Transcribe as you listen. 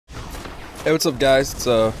Hey, what's up, guys? It's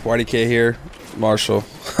YDK here, Marshall.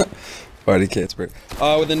 YDK, it's weird.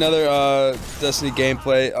 With another Destiny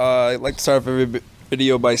gameplay. I'd like to start off every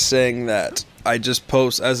video by saying that I just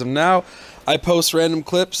post, as of now, I post random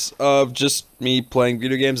clips of just me playing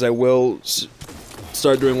video games. I will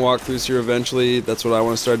start doing walkthroughs here eventually. That's what I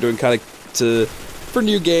want to start doing, kind of for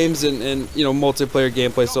new games and you know, multiplayer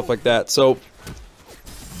gameplay, stuff like that. So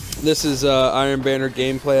this is Iron Banner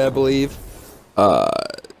gameplay, I believe.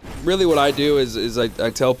 Really what I do is I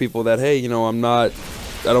tell people that, hey, you know, I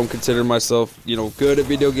don't consider myself, you know, good at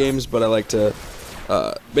video games, but I like to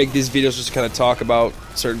make these videos just kind of talk about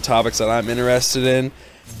certain topics that I'm interested in.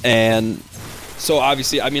 And so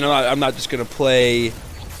obviously, I mean, I'm not just gonna play,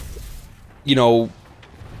 you know,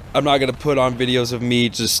 I'm not gonna put on videos of me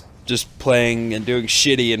just playing and doing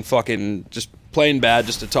shitty and fucking just playing bad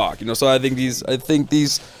just to talk, you know. So I think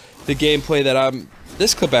the gameplay that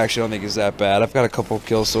this clip actually I don't think is that bad. I've got a couple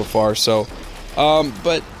kills so far, so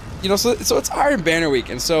but you know, so it's Iron Banner week,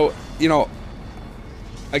 and so, you know,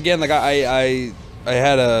 again, like I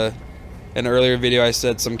had an earlier video, I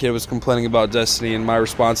said some kid was complaining about Destiny, and my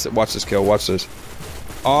response, watch this kill, watch this.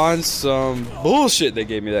 On some bullshit, they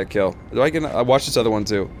gave me that kill. I watch this other one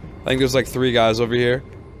too. I think there's like 3 guys over here.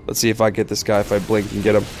 Let's see if I get this guy, if I blink and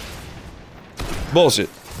get him. Bullshit.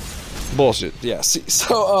 Bullshit. Yeah, see,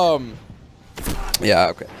 so,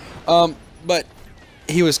 yeah, okay. But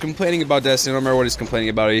he was complaining about Destiny. I don't remember what he's complaining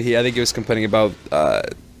about. I think he was complaining about,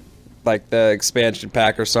 like, the expansion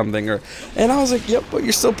pack or something. And I was like, yep, but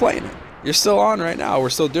you're still playing it. You're still on right now. We're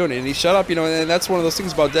still doing it. And he shut up, you know, and that's one of those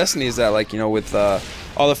things about Destiny is that, like, you know, with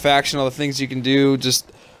all the faction, all the things you can do,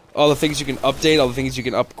 just all the things you can update, all the things you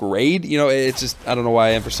can upgrade, you know, it's just, I don't know why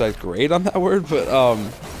I emphasize grade on that word, but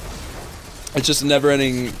it's just a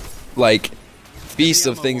never-ending, like, feast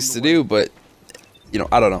of things to do. But, you know,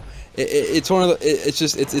 I don't know. It's one of the.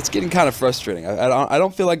 It's getting kind of frustrating. I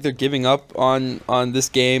don't feel like they're giving up on this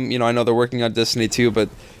game. You know, I know they're working on Destiny 2, but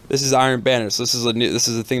this is Iron Banner, so this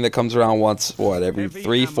is a thing that comes around once, what, every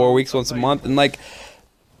 3-4 weeks, once a month, and, like,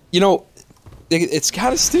 you know, it's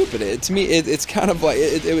kind of stupid. To me, it's kind of like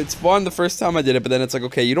it's fun the first time I did it, but then it's like,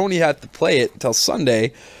 okay, you don't even have to play it until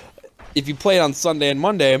Sunday. If you play it on Sunday and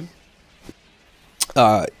Monday,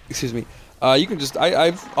 excuse me. You can just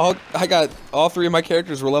I got all 3 of my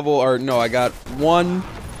characters were level, or no, I got one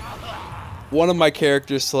of my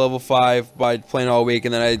characters to level 5 by playing all week,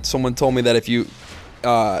 and then someone told me that if you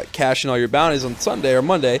cash in all your bounties on Sunday or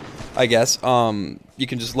Monday, I guess, you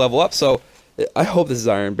can just level up. So I hope this is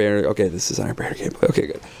Iron Banner. Okay, this is Iron Banner gameplay. Okay,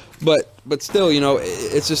 good. But still, you know,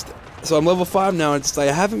 it's just, so I'm level 5 now. It's like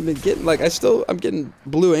I haven't been getting, like, I'm getting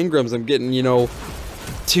blue Ingrams. I'm getting, you know,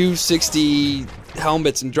 260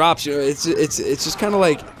 helmets and drops. You know, it's just kind of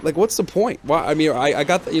like what's the point? Why? I mean, I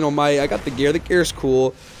got the, you know, I got the gear. The gear's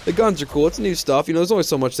cool. The guns are cool. It's new stuff. You know, there's only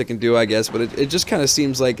so much they can do, I guess. But it just kind of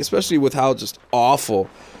seems like, especially with how just awful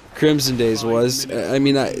Crimson Days was. I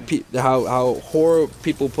mean, how horrible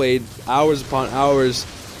people played hours upon hours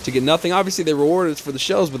to get nothing. Obviously, they rewarded us for the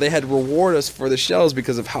shells, but they had to reward us for the shells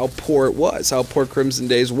because of how poor it was, how poor Crimson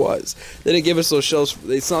Days was. They didn't give us those shells.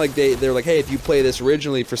 It's not like they're like, hey, if you play this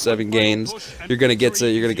originally for 7 games, you're gonna get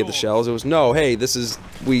the shells. It was, no, hey, this is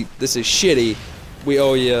shitty. We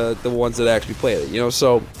owe you the ones that actually played it, you know.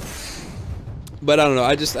 So, but I don't know.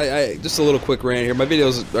 I just a little quick rant here. My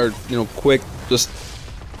videos are, you know, quick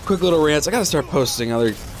little rants. I gotta start posting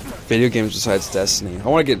other video games besides Destiny. I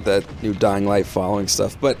want to get that new Dying Light following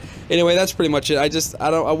stuff. But anyway, that's pretty much it. I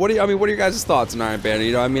don't. What are your guys' thoughts on Iron Banner?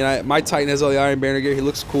 You know, I mean, my Titan has all the Iron Banner gear. He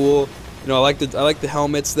looks cool. You know, I like the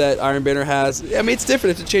helmets that Iron Banner has. I mean, it's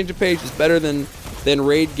different. It's a change of pace. It's better than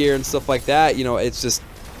raid gear and stuff like that. You know, it just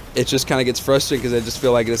kind of gets frustrating because I just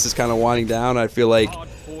feel like this is kind of winding down. I feel like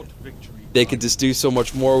they could just do so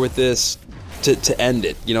much more with this to end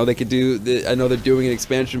it. You know, they could do. I know they're doing an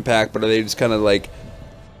expansion pack, but are they just kind of like,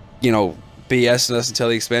 you know, BSing us until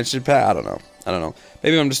the expansion pack? I don't know.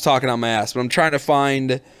 Maybe I'm just talking out my ass, but I'm trying to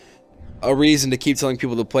find a reason to keep telling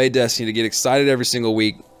people to play Destiny, to get excited every single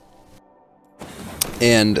week.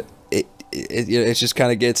 And it just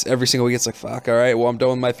kind of gets, every single week it's like, fuck, alright, well, I'm done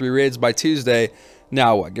with my 3 raids by Tuesday.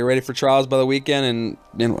 Now what? Get ready for trials by the weekend, and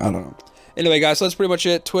I don't know. Anyway, guys, so that's pretty much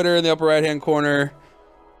it. Twitter in the upper right-hand corner.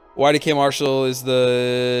 YDKMarshall is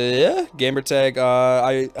the, gamer tag.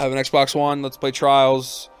 I have an Xbox One. Let's play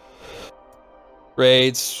trials,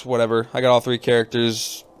 raids, whatever. I got all 3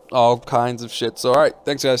 characters, all kinds of shit. So, alright,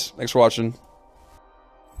 thanks, guys. Thanks for watching.